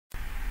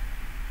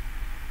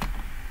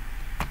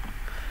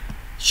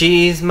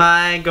She's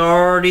my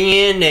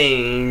guardian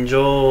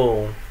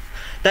angel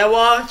that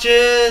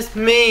watches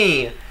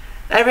me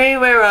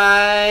everywhere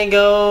I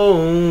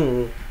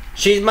go.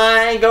 She's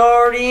my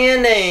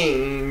guardian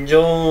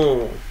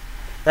angel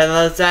that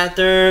looks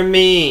after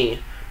me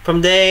from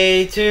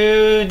day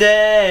to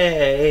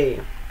day.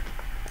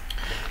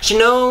 She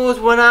knows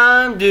what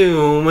I'm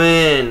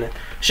doing.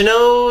 She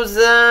knows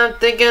that I'm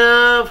thinking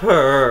of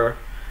her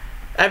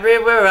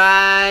everywhere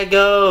I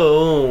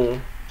go.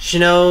 She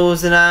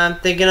knows that I'm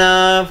thinking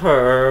of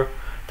her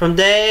from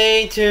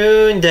day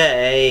to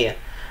day.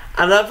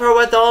 I love her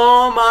with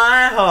all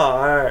my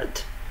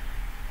heart.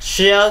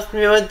 She helps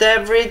me with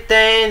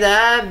everything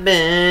that I've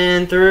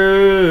been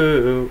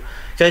through,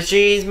 'cause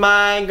she's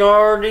my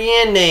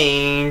guardian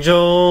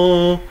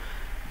angel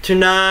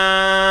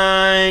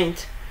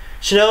tonight.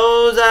 She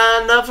knows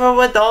I love her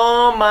with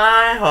all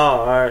my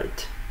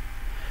heart.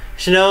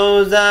 She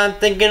knows I'm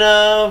thinking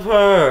of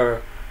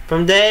her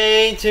from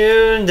day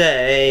to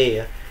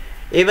day.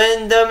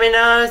 Even though it may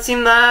not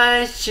seem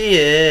like she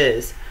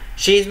is,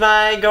 she's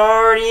my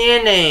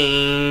guardian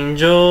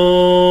angel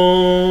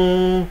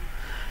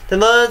that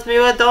loves me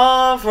with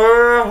all of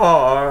her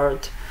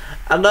heart.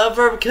 I love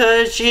her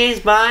because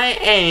she's my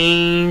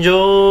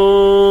angel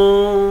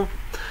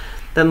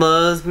that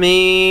loves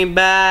me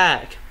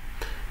back.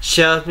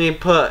 She helps me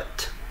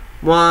put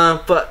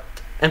one foot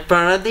in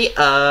front of the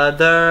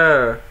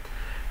other.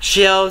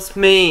 She helps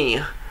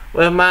me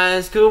with my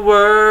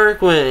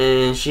schoolwork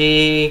when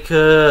she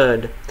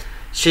could.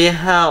 She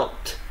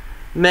helped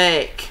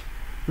make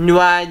new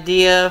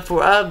idea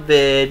for a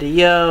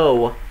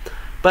video.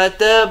 But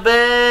the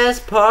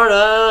best part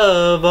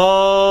of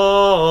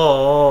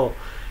all,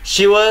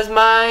 she was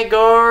my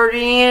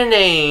guardian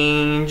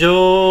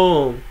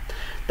angel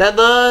that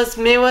loves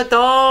me with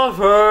all of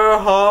her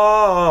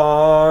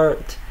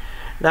heart.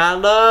 And I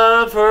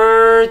love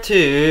her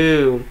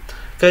too,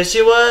 'cause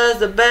she was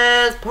the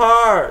best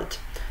part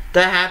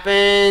that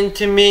happened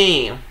to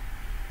me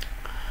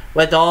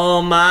with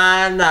all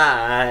my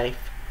life.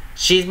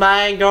 She's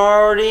my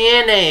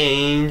guardian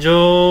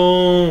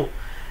angel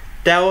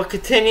that will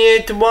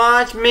continue to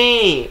watch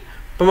me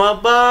from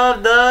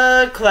above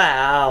the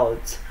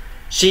clouds.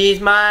 She's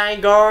my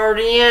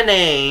guardian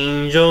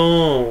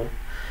angel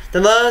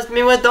that loves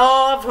me with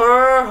all of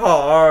her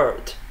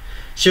heart.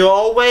 She'll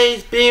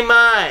always be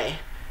my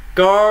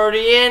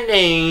guardian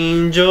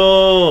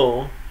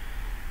angel,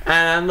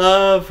 and I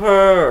love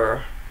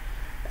her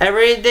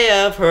every day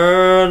of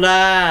her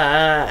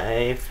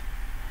life,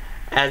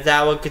 as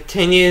I will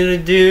continue to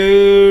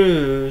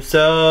do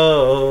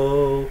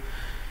so.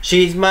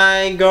 She's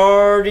my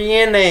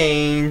guardian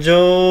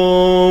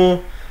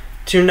angel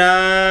tonight.